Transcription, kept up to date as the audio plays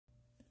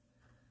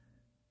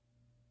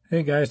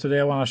Hey guys,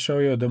 today I want to show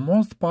you the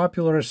most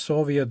popular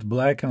Soviet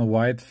black and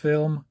white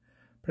film.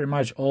 Pretty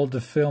much all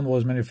the film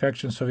was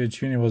manufactured in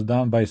Soviet Union was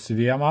done by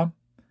SVEMA.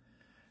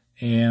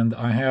 And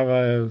I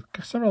have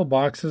several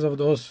boxes of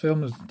those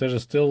films. There's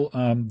a still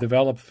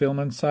developed film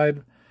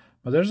inside.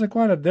 But there's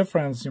quite a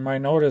difference you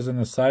might notice in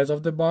the size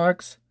of the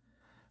box.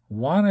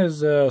 One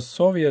is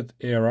Soviet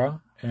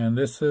era, and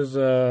this is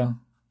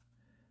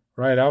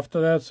right after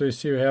that. So you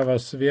see we have a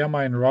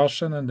SVEMA in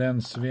Russian and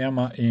then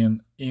SVEMA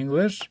in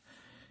English.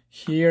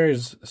 Here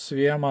is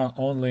SVEMA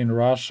only in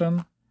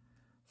Russian,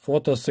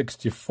 photo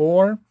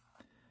 64.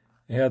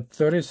 It had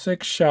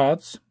 36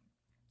 shots.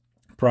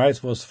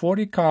 Price was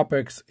 40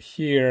 kopecks.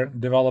 Here,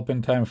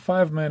 development time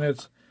 5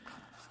 minutes.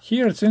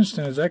 Here it's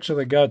interesting, it's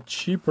actually got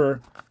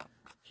cheaper.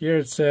 Here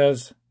it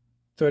says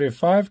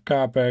 35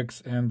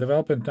 kopecks and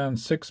development time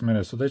 6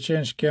 minutes. So they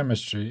changed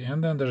chemistry.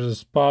 And then there's a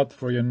spot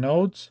for your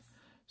notes.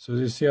 So as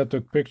you see, I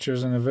took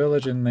pictures in a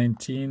village in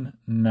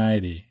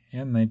 1990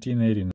 and 1989.